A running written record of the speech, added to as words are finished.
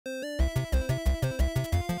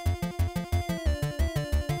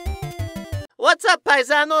What's up,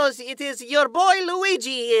 paisanos? It is your boy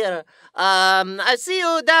Luigi here. I see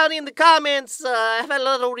you down in the comments. I have a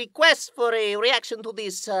little request for a reaction to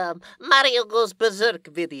this Mario Goes Berserk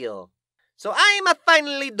video. So I'ma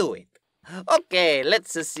finally do it. Okay,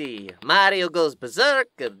 let's see. Mario Goes Berserk,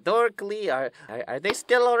 Dorkly, are they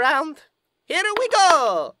still around? Here we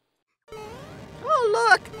go! Oh,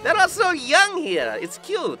 look, they're all so young here. It's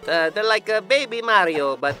cute. They're like a baby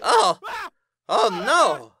Mario, but oh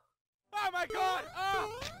no! Oh my God!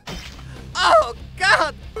 Oh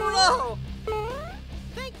God, bro!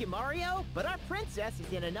 Thank you, Mario, but our princess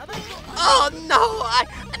is in another... Oh no! I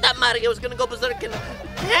thought Mario was gonna go berserk in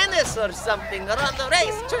tennis or something, or on the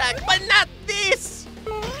racetrack, but not this!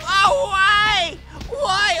 Oh, why?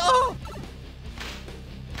 Why?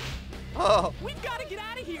 Oh! We've got to get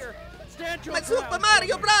out of here! Stand your My ground. Super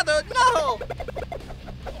Mario brother, no!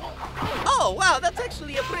 Oh, wow, that's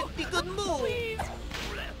actually a pretty good move. Please.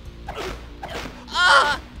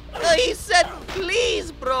 He said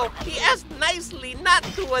please, bro. He asked nicely not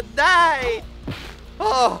to die.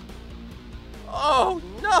 Oh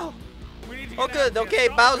no. Oh good, okay,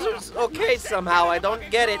 Bowser's okay somehow. I don't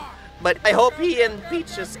get it, but I hope he and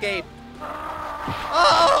Peach escape.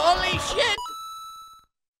 Oh, holy shit!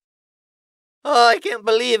 Oh, I can't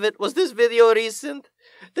believe it. Was this video recent?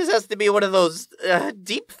 This has to be one of those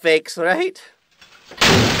deep fakes, right?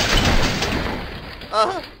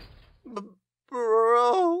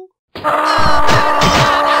 Bro.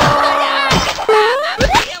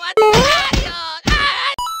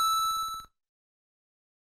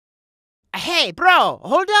 Hey, bro,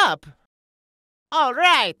 hold up. All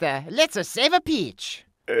right, let's save a Peach.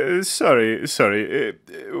 Sorry.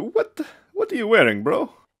 What are you wearing,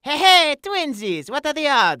 bro? Hey, twinsies, what are the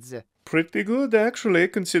odds? Pretty good, actually,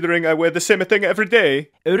 considering I wear the same thing every day.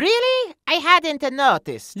 Really? I hadn't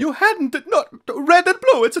noticed. You hadn't? No, red and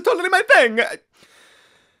blue, it's totally my thing.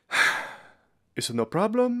 Is it no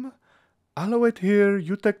problem? I'll wait here,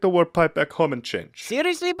 you take the warp pipe back home and change.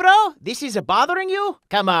 Seriously, bro? This is bothering you?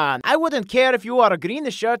 Come on, I wouldn't care if you wore a green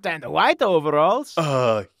shirt and white overalls.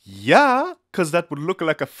 Yeah, cause that would look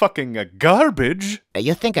like a fucking garbage.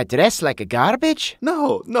 You think I dress like a garbage?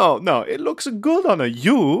 No, it looks good on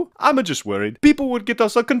you. I'm just worried people would get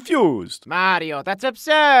us confused. Mario, that's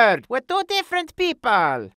absurd. We're two different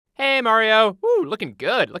people. Hey, Mario. Ooh, looking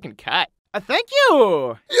good. Looking cut. Thank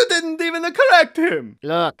you. You didn't even correct him.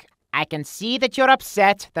 Look, I can see that you're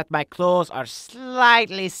upset that my clothes are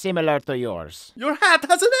slightly similar to yours. Your hat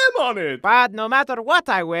has an M on it. But no matter what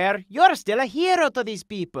I wear, you're still a hero to these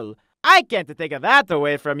people. I can't take that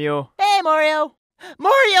away from you. Hey, Mario.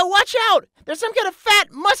 Mario, watch out! There's some kind of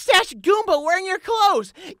fat mustache Goomba wearing your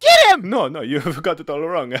clothes. Get him! No, you've got it all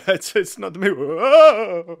wrong. It's not me.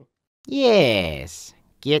 Oh. Yes,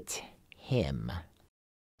 get him.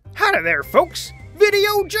 Howdy there, folks.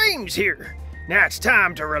 Video James here. Now it's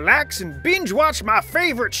time to relax and binge watch my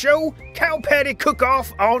favorite show, Cow Patty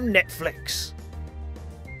Cook-Off on Netflix.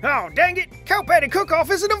 Oh, dang it, Cow Patty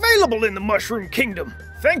Cook-Off isn't available in the Mushroom Kingdom.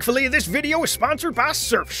 Thankfully, this video is sponsored by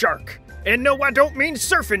Surfshark. And no, I don't mean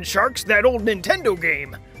Surfing Sharks, that old Nintendo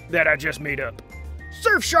game that I just made up.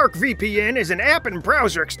 Surfshark VPN is an app and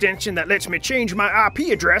browser extension that lets me change my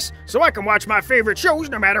IP address so I can watch my favorite shows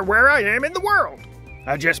no matter where I am in the world.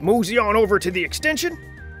 I just mosey on over to the extension,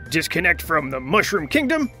 disconnect from the Mushroom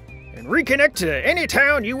Kingdom, and reconnect to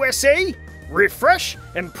Anytown, USA, refresh,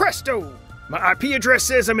 and presto! My IP address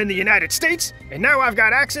says I'm in the United States, and now I've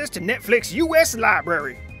got access to Netflix US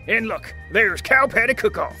library. And look, there's Cow Patty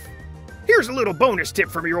Cook-Off. Here's a little bonus tip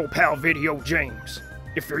from your old pal Video James.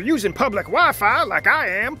 If you're using public Wi-Fi like I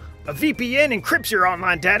am, a VPN encrypts your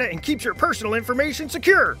online data and keeps your personal information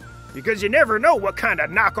secure, because you never know what kind of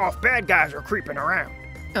knockoff bad guys are creeping around.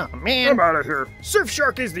 Oh, man. I'm out of here.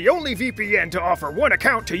 Surfshark is the only VPN to offer one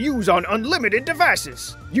account to use on unlimited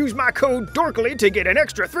devices. Use my code DORKLY to get an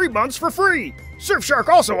extra 3 months for free. Surfshark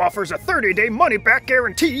also offers a 30-day money-back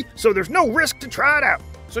guarantee, so there's no risk to try it out.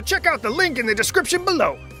 So check out the link in the description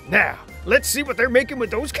below. Now, let's see what they're making with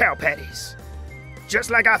those cow patties. Just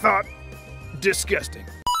like I thought, disgusting.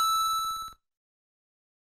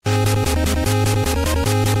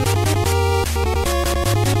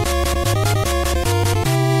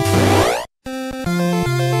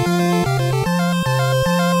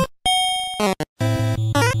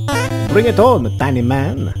 Bring it on, tiny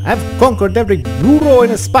man. I've conquered every bureau in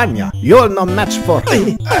España. You're no match for...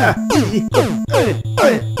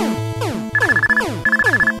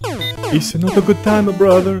 It's not a good time,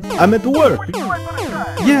 brother. I'm at work.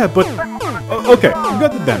 Yeah, but... okay,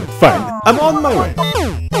 god damn it, fine. I'm on my way.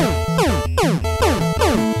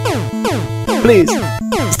 Please,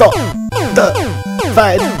 stop the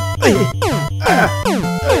fight.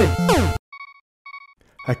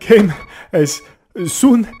 I came as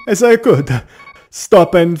soon as I could.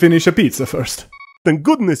 Stop and finish a pizza first. Thank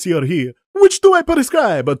goodness you're here. Which do I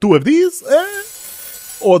prescribe? 2 of these?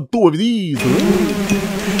 Or 2 of these?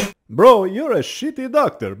 Bro, you're a shitty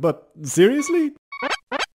doctor, but seriously?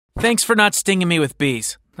 Thanks for not stinging me with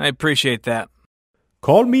bees. I appreciate that.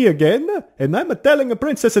 Call me again, and I'm telling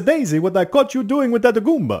Princess Daisy what I caught you doing with that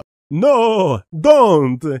Goomba. No,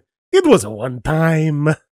 don't. It was a one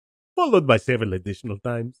time. Followed by several additional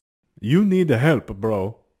times. You need help,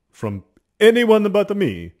 bro. From anyone but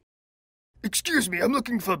me. Excuse me, I'm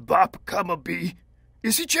looking for Bop, B.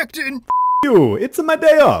 Is he checked in? You, it's my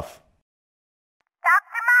day off.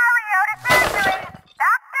 Dr. Mario to surgery!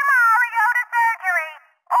 Dr. Mario to surgery!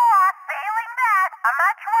 Or, failing that, a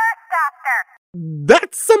much worse doctor!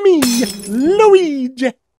 That's me, Luigi.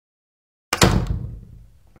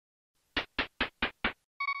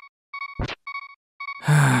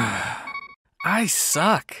 I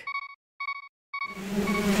suck.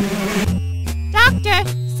 Doctor,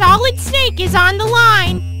 Solid Snake is on the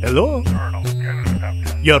line! Hello?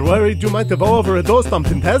 You're worried you might have overdosed on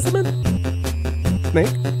Pentasmin?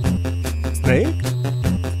 Snake? Snake?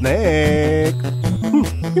 Snake?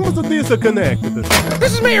 He must have disconnected.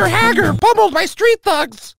 This is Mayor Hager, pummeled by street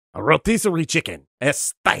thugs! A rotisserie chicken.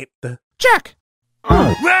 Estate. Check!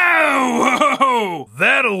 Whoa!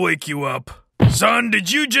 That'll wake you up. Son,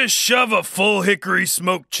 did you just shove a full hickory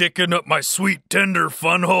smoked chicken up my sweet tender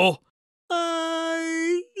fun hole?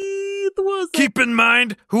 It was... Keep in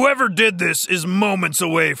mind, whoever did this is moments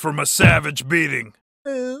away from a savage beating.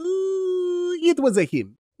 It was a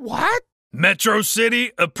him. What? Metro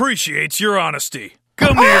City appreciates your honesty.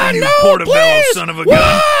 Come here, you no, portobello please! son of a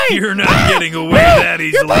Why? gun. You're not getting away that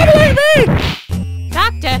easily.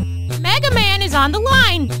 Doctor, Mega Man is on the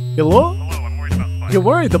line! Hello? You're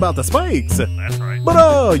worried about the spikes. That's right.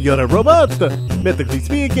 But you're a robot. Medically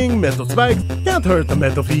speaking, metal spikes can't hurt the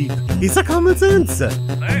metal feet. It's a common sense.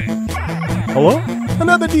 Hey. Hello?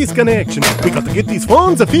 Another disconnection. We got to get these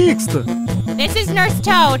phones fixed. This is Nurse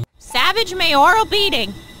Toad. Savage mayoral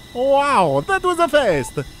beating. Wow, that was a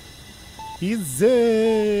fast. He's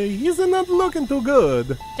not looking too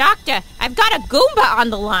good. Doctor, I've got a Goomba on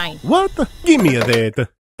the line. What? Give me a that.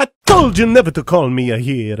 I told you never to call me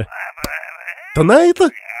here. Tonight?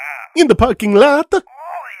 In the parking lot?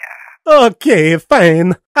 Okay,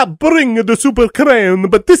 fine. I'll bring the super crown,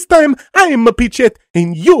 but this time I'm a Peachette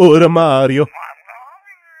and you're a Mario.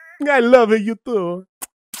 I love you too.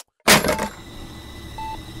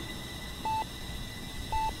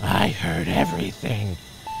 I heard everything.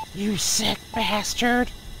 You sick bastard.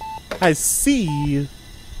 I see.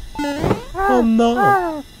 Oh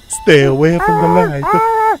no. Stay away from the light.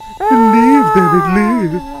 Leave, David,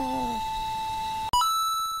 leave.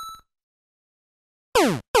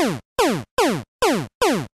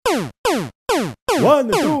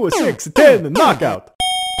 1, 2, 6, 10, knockout.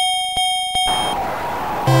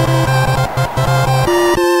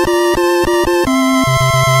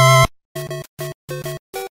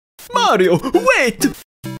 Mario, wait!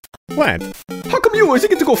 What? How come you always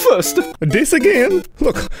get to go first? This again?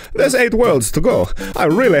 Look, there's 8 worlds to go. I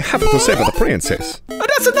really have to save the princess.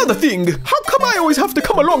 That's another thing. How come I always have to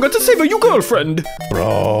come along to save your girlfriend?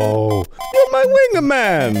 Bro, you're my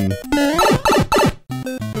wingman.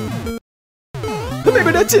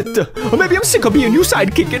 Maybe that's it. Or maybe I'm sick of being your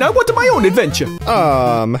sidekick and I want my own adventure.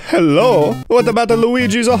 Hello? What about the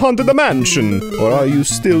Luigi's Haunted Mansion? Or are you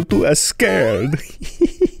still too scared?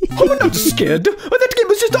 I'm not scared. That game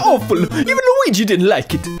was just awful. Even Luigi didn't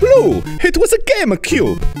like it. Blue, it was a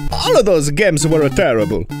GameCube. All of those games were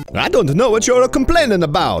terrible. I don't know what you're complaining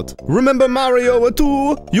about. Remember Mario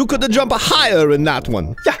 2? You could jump higher in that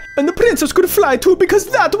one. Yeah, and the princess could fly too because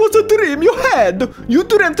that was a dream you had. You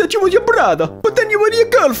dreamt that you were your brother, but then you were your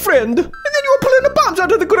girlfriend. And then you were pulling the bombs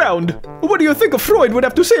out of the ground. What do you think Freud would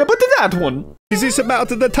have to say about that one? Is this about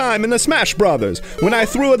the time in the Smash Brothers when I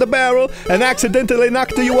threw the barrel and accidentally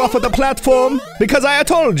knocked you off of the platform? Because I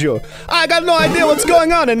told you, I got no idea what's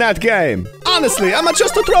going on in that game. Honestly, I'm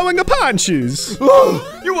just throwing punches.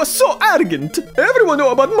 Oh, you are so arrogant. Everyone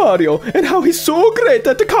knows about Mario and how he's so great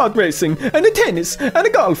at the kart racing and the tennis and the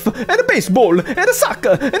golf and the baseball and the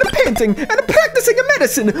soccer and the painting and the practicing of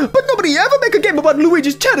medicine, but nobody ever make a game about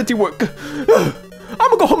Luigi's charity work. I'm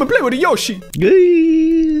gonna go home and play with Yoshi.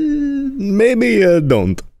 Maybe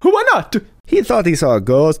don't. Why not? He thought he saw a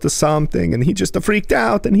ghost or something, and he just freaked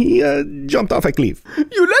out, and he jumped off a cliff.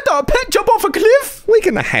 You let our pet jump off a cliff? We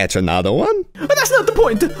can hatch another one. That's not the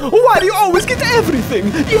point. Why do you always get everything,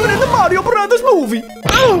 even in the Mario Brothers movie?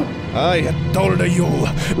 Oh! I told you,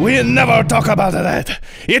 we never talk about that.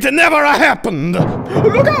 It never happened.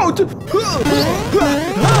 Look out!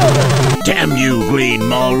 Damn you, Green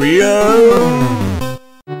Mario!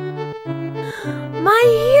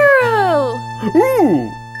 My hero! Ooh!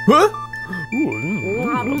 Huh?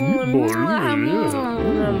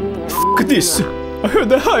 Look at this. I heard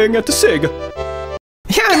they're hiring at the Sega.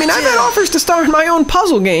 Yeah, I mean, I've had offers to star in my own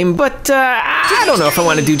puzzle game, but I don't know if I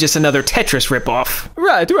want to do just another Tetris ripoff.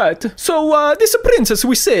 Right. So, this princess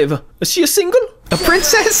we save. Is she a single? A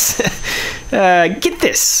princess? Get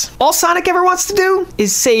this. All Sonic ever wants to do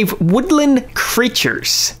is save woodland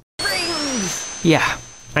creatures. Rings! Yeah,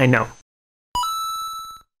 I know.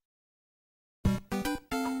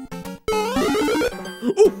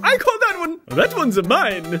 Oh, I call that one! That one's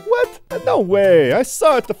mine! What? No way, I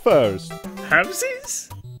saw it first. Halvesies?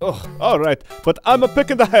 Oh, alright, but I'm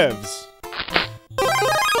picking the halves.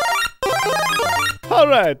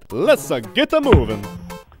 Alright, let's get moving.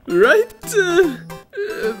 Right,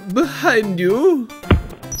 behind you.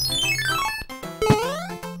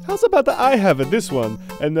 How's about that I have it this one,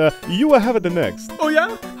 and you have it the next? Oh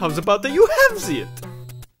yeah? How's about that you have it?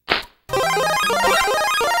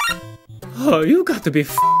 Oh, you got to be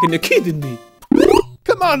f***ing kidding me.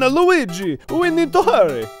 Come on, Luigi, we need to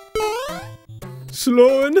hurry.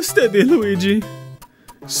 Slow and steady, Luigi.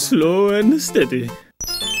 Slow and steady.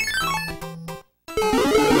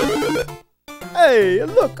 Hey,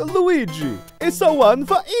 look, Luigi. It's a one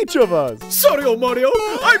for each of us. Sorry, oh Mario,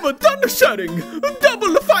 I'm done sharing.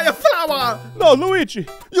 Double the fire flower. No, Luigi,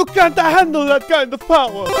 you can't handle that kind of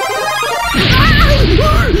power.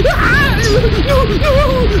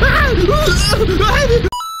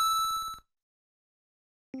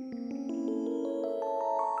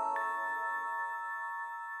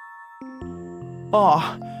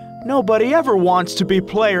 Aw, nobody ever wants to be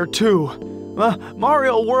player 2.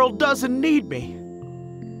 Mario World doesn't need me.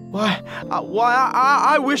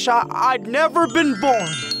 I wish I'd never been born.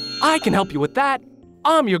 I can help you with that.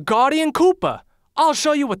 I'm your guardian Koopa. I'll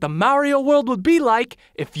show you what the Mario World would be like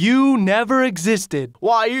if you never existed.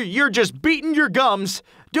 Why, you're just beating your gums.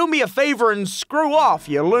 Do me a favor and screw off,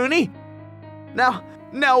 you loony. Now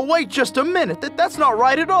wait just a minute. That's not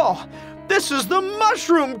right at all. This is the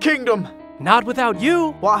Mushroom Kingdom. Not without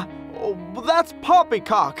you. Why, that's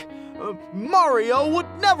poppycock. Mario would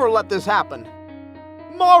never let this happen.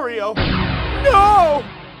 Mario! No!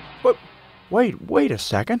 But wait a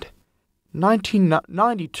second.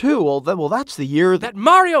 1992, well, that's the year that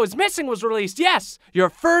Mario is Missing was released, yes! Your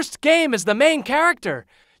first game as the main character.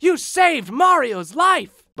 You saved Mario's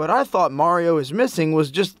life! But I thought Mario is Missing was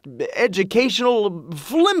just educational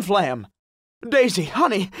flim-flam. Daisy,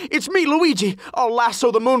 honey, it's me, Luigi. I'll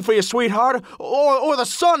lasso the moon for you, sweetheart. Or the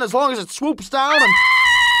sun, as long as it swoops down and...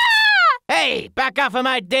 Hey, back off of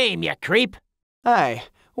my dame, you creep! Hey,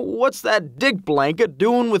 what's that dig blanket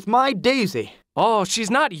doing with my Daisy? Oh,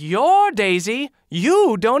 she's not your Daisy.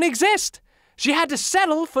 You don't exist. She had to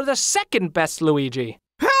settle for the second best Luigi.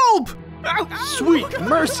 Help! Sweet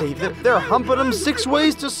mercy, they're humping him 6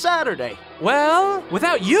 ways to Saturday. Well,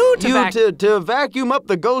 without you to vacuum up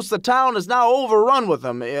the ghost, the town is now overrun with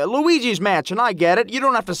them. Luigi's mansion, I get it. You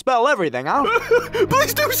don't have to spell everything out.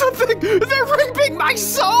 Please do something! They're raping my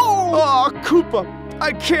soul! Oh, Koopa,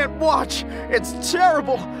 I can't watch. It's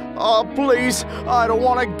terrible. Oh, please, I don't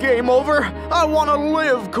want a game over. I want to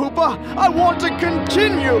live, Koopa. I want to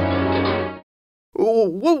continue.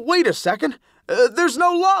 Wait a second. There's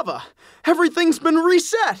no lava. Everything's been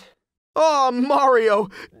reset. Oh, Mario,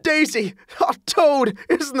 Daisy, Toad,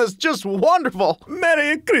 isn't this just wonderful?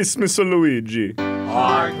 Merry Christmas, Luigi.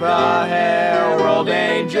 Hark the herald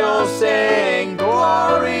angels sing,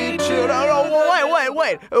 glory to...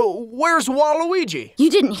 Wait. Where's Waluigi? You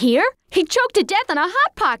didn't hear? He choked to death in a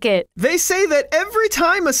Hot Pocket. They say that every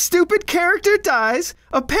time a stupid character dies,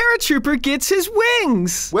 a paratrooper gets his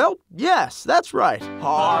wings. Well, yes, that's right.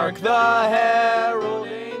 Hark the herald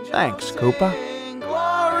angels Thanks, Koopa. Sing,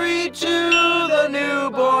 glory to the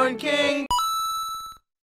newborn king.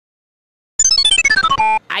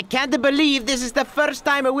 I can't believe this is the first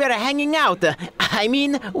time we're hanging out. I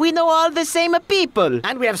mean, we know all the same people.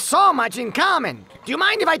 And we have so much in common. Do you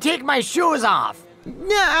mind if I take my shoes off?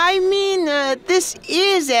 No, I mean, this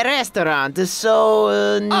is a restaurant,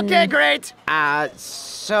 so... Okay, great. What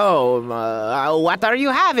are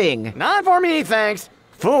you having? Not for me, thanks.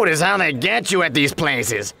 Food is how they get you at these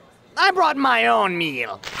places. I brought my own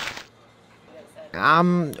meal.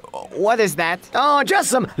 What is that? Oh, just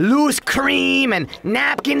some loose cream and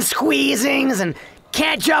napkin squeezings and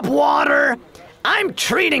ketchup water. I'm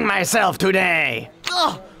treating myself today.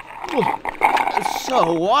 Oh.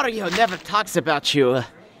 So, Wario never talks about you.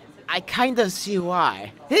 I kinda see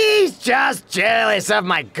why. He's just jealous of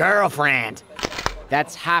my girlfriend.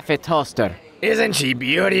 That's half a toaster. Isn't she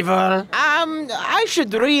beautiful? I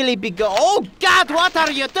should really be Oh, God, what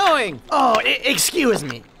are you doing? Oh, excuse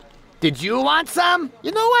me. Did you want some?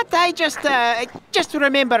 You know what? I just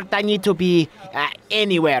remembered I need to be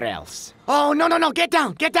anywhere else. Oh, no, get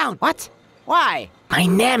down. What? Why? My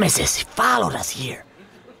nemesis followed us here.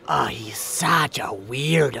 Oh, he's such a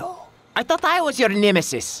weirdo. I thought I was your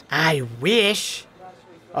nemesis. I wish.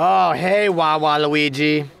 Oh, hey, Wawa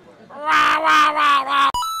Luigi.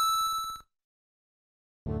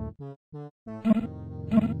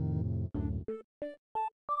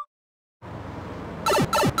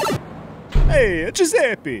 Hey,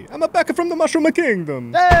 Giuseppe! I'm back from the Mushroom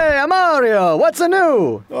Kingdom. Hey, I'm Mario! What's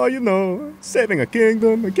new? Oh, you know, saving a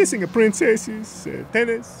kingdom, kissing a princesses,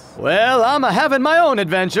 tennis. Well, I'm having my own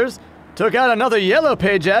adventures. Took out another Yellow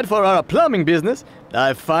Page ad for our plumbing business.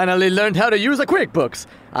 I finally learned how to use a QuickBooks.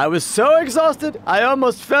 I was so exhausted, I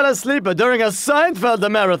almost fell asleep during a Seinfeld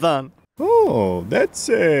marathon. Oh, that's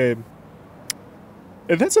a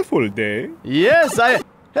full day. Yes,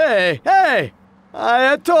 Hey!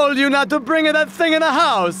 I told you not to bring that thing in the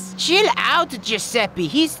house. Chill out, Giuseppe.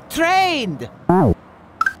 He's trained. Oh,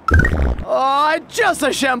 I just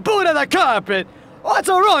shampooed the carpet. What's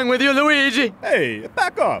wrong with you, Luigi? Hey,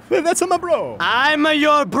 back off. That's my bro. I'm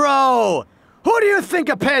your bro. Who do you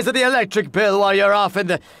think pays the electric bill while you're off in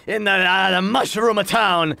the mushroom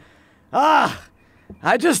town? I'll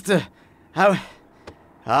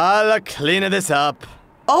clean this up.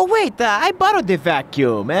 Oh, wait, I borrowed the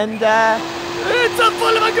vacuum, and, It's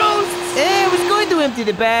full of ghosts! I was going to empty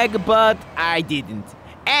the bag, but I didn't.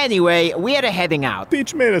 Anyway, we're heading out.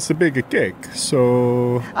 Peach made us a big cake,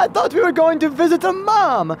 so... I thought we were going to visit a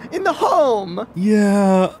mom in the home.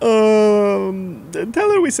 Yeah,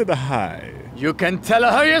 tell her we said hi. You can tell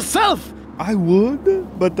her yourself! I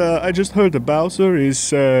would, but I just heard the Bowser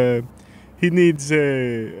is, he needs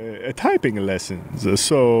typing lessons,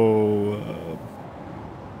 so...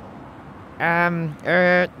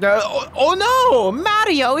 Oh no!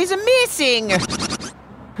 Mario is missing!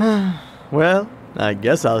 Well, I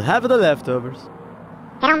guess I'll have the leftovers.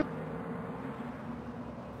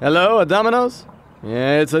 Hello, Domino's?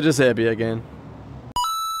 Yeah, it's a Giuseppe again.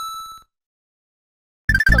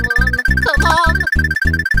 Come on!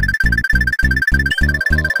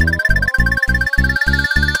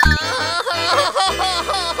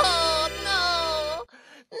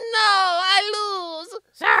 No, I lose!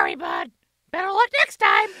 Sorry, bud. Better luck next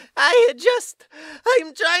time.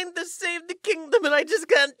 I'm trying to save the kingdom and I just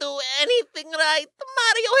can't do anything right.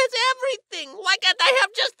 Mario has everything. Why can't I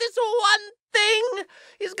have just this one thing?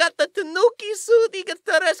 He's got the Tanuki suit. He gets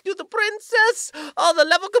to rescue the princess. All the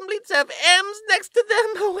level completes have M's next to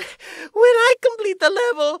them. When I complete the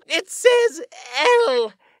level, it says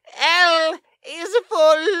L. L is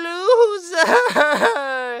for loser.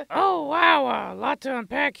 Oh, wow. A lot to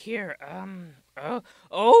unpack here.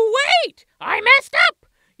 Oh, wait! I messed up!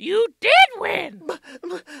 You did win!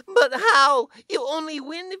 But how? You only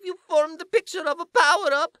win if you form the picture of a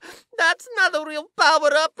power-up. That's not a real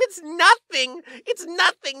power-up. It's nothing. It's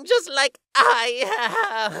nothing, just like I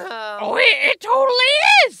have. Oh, it totally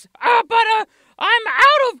is! But I'm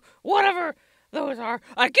out of whatever those are.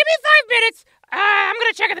 Give me 5 minutes. I'm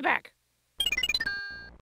gonna check in the back.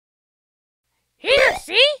 Here,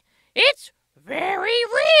 see? It's very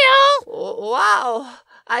real! Wow,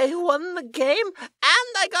 I won the game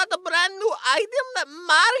and I got a brand new item that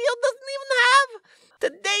Mario doesn't even have.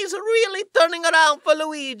 Today's really turning around for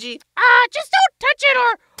Luigi. Just don't touch it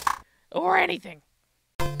or anything.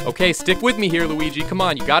 Okay, stick with me here, Luigi. Come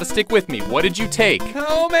on, you gotta stick with me. What did you take?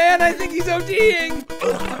 Oh man, I think he's ODing!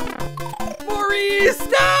 Maurice,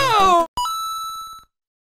 no!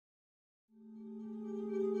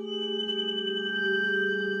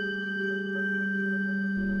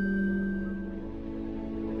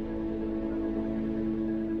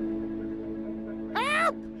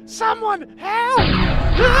 Someone help!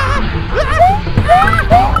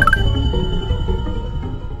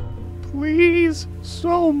 Please,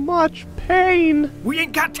 so much pain. We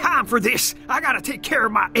ain't got time for this. I gotta take care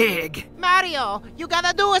of my egg. Mario, you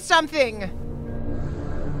gotta do something.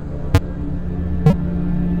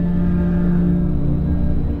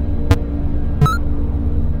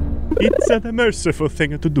 It's a merciful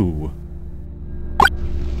thing to do.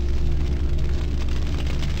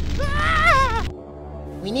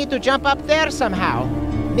 We need to jump up there somehow.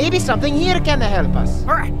 Maybe something here can help us.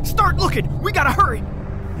 All right, start looking. We gotta hurry.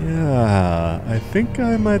 Yeah, I think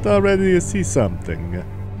I might already see something.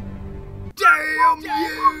 Damn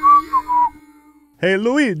you! Hey,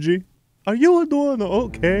 Luigi. Are you doing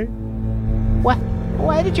okay? What?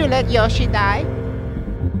 Why did you let Yoshi die?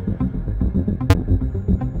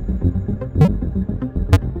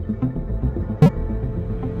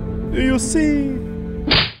 You see...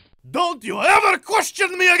 Don't you ever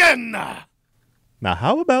question me again! Now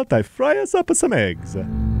how about I fry us up some eggs?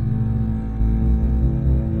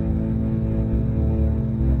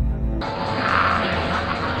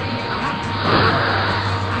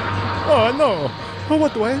 Oh no!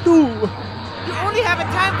 What do I do? You only have a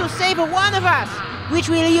time to save one of us! Which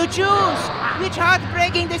will you choose? Which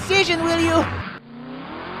heartbreaking decision will you...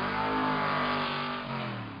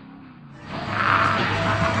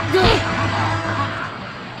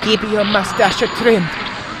 Keep your mustache trimmed,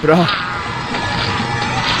 bro.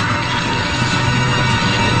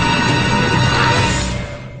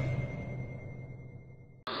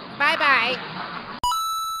 Bye-bye.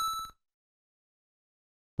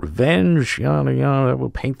 Revenge, yada yada, will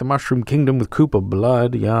paint the Mushroom Kingdom with Koopa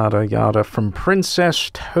blood, yada yada, from Princess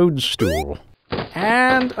Toadstool.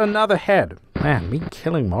 And another head. Man, me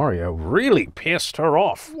killing Mario really pissed her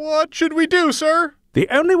off. What should we do, sir? The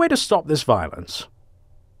only way to stop this violence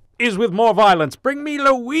is with more violence. Bring me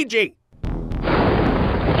Luigi!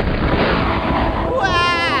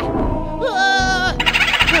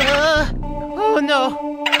 Oh no!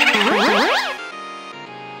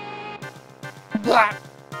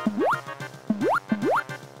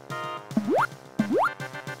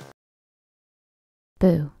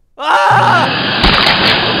 Boo.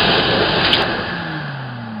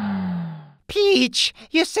 Peach,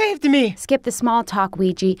 you saved me! Skip the small talk,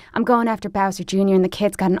 Ouija. I'm going after Bowser Jr. and the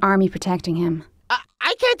kid's got an army protecting him.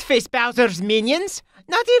 I can't face Bowser's minions!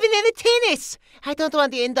 Not even in a tennis! I don't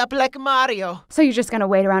want to end up like Mario. So you're just gonna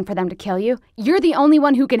wait around for them to kill you? You're the only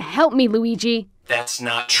one who can help me, Luigi! That's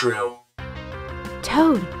not true.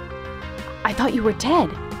 Toad, I thought you were dead.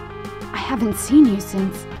 I haven't seen you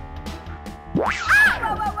since...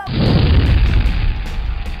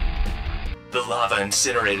 The lava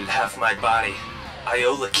incinerated half my body. I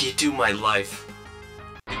owe Lakitu my life.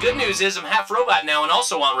 The good news is I'm half robot now and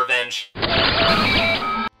also want revenge.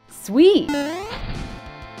 Sweet!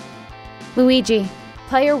 Luigi,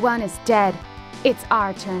 player 1 is dead. It's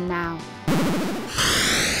our turn now.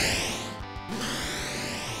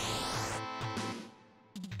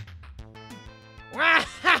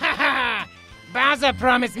 Bowser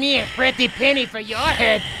promised me a pretty penny for your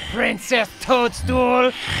head, Princess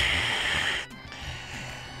Toadstool.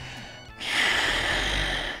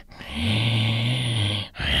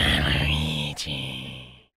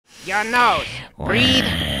 Your nose. Breathe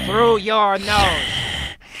through your nose.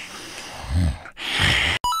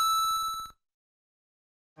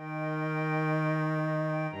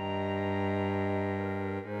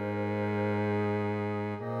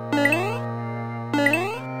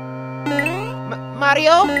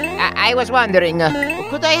 Mario, I was wondering,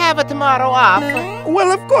 could I have tomorrow off?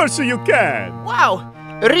 Well, of course you can. Wow,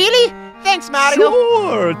 really? Thanks, Mario.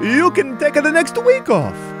 Sure, you can take the next week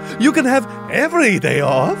off. You can have every day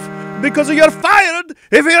off because you're fired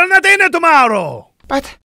if you're not in it tomorrow.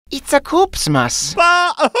 But it's a Koopsmas.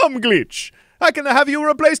 Glitch. I can have you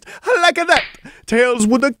replaced like that. Tails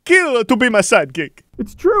would kill to be my sidekick.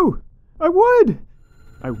 It's true. I would.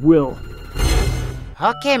 I will.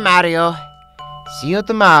 Okay, Mario. See you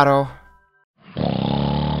tomorrow.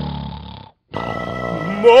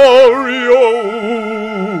 Mario!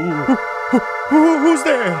 Who's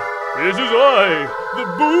there? This is I, the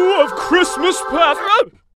Boo of Christmas Past.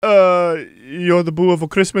 You're the Boo of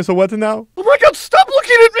Christmas or what now? Oh my god, stop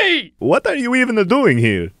looking at me! What are you even doing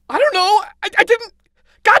here? I don't know. I didn't.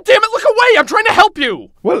 God damn it, look away! I'm trying to help you!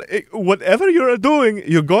 Well, whatever you're doing,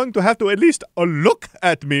 you're going to have to at least look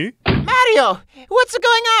at me. Mario, what's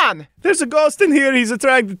going on? There's a ghost in here. He's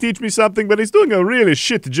trying to teach me something, but he's doing a really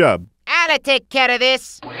shit job. I'll take care of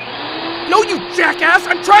this. No, you jackass!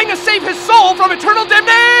 I'm trying to save his soul from eternal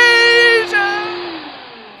damnation!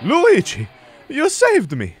 Luigi, you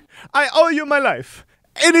saved me. I owe you my life.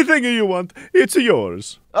 Anything you want, it's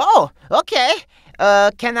yours. Oh, okay.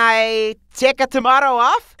 Can I take tomorrow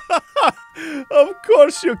off? Of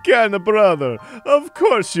course you can, brother. Of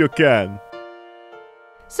course you can.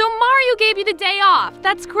 So Mario gave you the day off.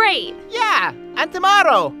 That's great. Yeah, and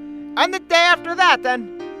tomorrow. And the day after that,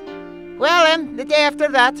 and... Well, and the day after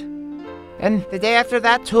that. And the day after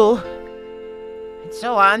that, too. And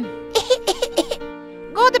so on.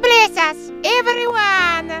 God bless us,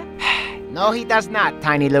 everyone! No, he does not,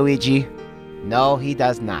 Tiny Luigi. No, he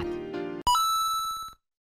does not.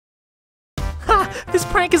 This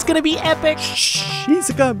prank is gonna be epic. Shh, he's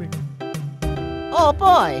coming. Oh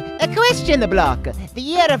boy, a question block. The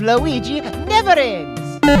year of Luigi never ends.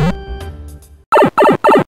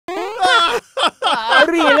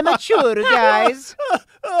 real mature, guys.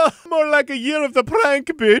 More like a year of the prank,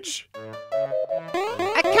 bitch.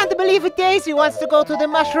 I can't believe Daisy wants to go to the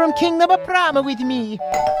Mushroom Kingdom of prom with me.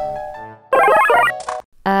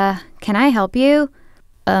 Can I help you?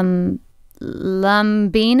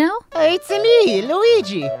 Lumbino? It's me,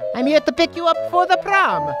 Luigi. I'm here to pick you up for the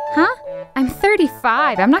prom. Huh? I'm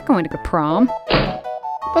 35. I'm not going to prom.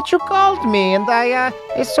 But you called me and I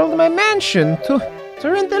sold my mansion to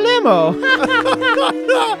rent the limo.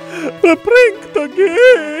 The prank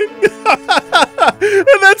again.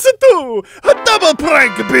 And that's a two. A double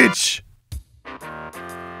prank, bitch.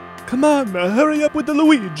 Come on, now, hurry up with the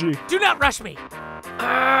Luigi. Do not rush me.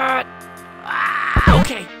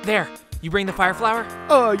 Okay, there. You bring the fire flower?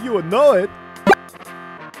 Oh, you would know it.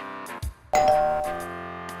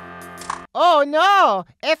 Oh no!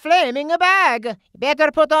 A flaming bag!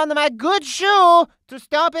 Better put on my good shoe to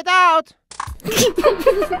stomp it out!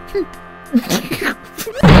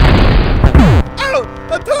 Ow!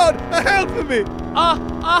 A toad! Help me!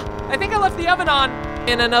 I think I left the oven on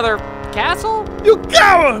in another castle? You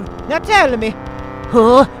coward! Now tell me,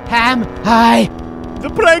 who am I? The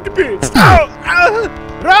prank bitch! Ow!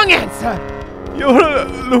 Wrong answer! You're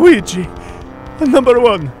Luigi, number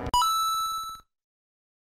one.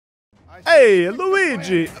 Hey,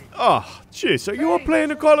 Luigi! Oh, jeez, are you all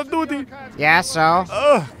playing a Call of Duty? Yeah, so?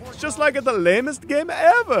 It's just like the lamest game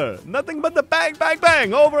ever. Nothing but the bang, bang,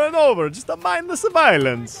 bang, over and over, just a mindless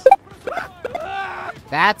violence.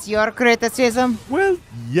 That's your criticism? Well,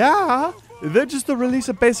 yeah. They're just a release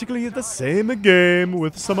of basically the same game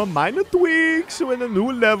with some minor tweaks and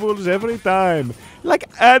new levels every time. Like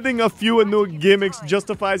adding a few new gimmicks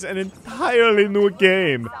justifies an entirely new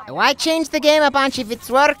game. Why change the game a bunch if it's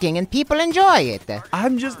working and people enjoy it?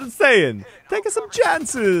 I'm just saying, take some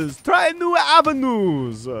chances, try new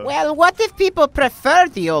avenues. Well, what if people prefer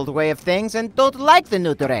the old way of things and don't like the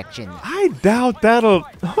new direction? I doubt that'll...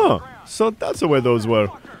 So that's the way those were.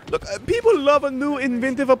 Look, people love a new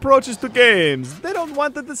inventive approaches to games. They don't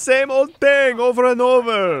want the same old thing over and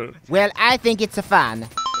over. Well, I think it's fun.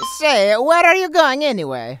 Say, where are you going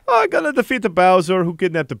anyway? I'm gonna defeat the Bowser who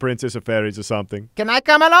kidnapped the Princess of Fairies or something. Can I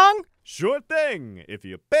come along? Sure thing, if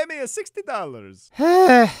you pay me $60.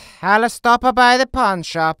 I'll stop by the pawn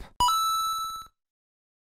shop.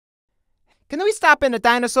 Can we stop in a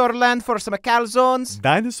dinosaur land for some calzones?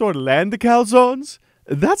 Dinosaur Land calzones?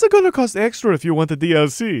 That's gonna cost extra if you want the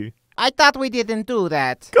DLC. I thought we didn't do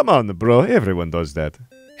that. Come on, bro. Everyone does that.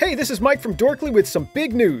 Hey, this is Mike from Dorkly with some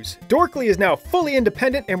big news. Dorkly is now fully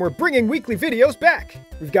independent and we're bringing weekly videos back.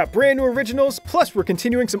 We've got brand new originals, plus we're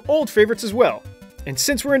continuing some old favorites as well. And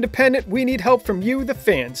since we're independent, we need help from you, the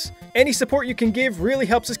fans. Any support you can give really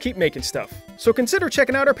helps us keep making stuff. So consider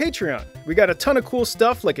checking out our Patreon. We got a ton of cool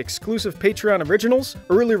stuff like exclusive Patreon originals,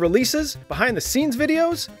 early releases, behind the scenes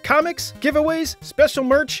videos, comics, giveaways, special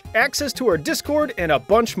merch, access to our Discord, and a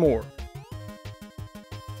bunch more.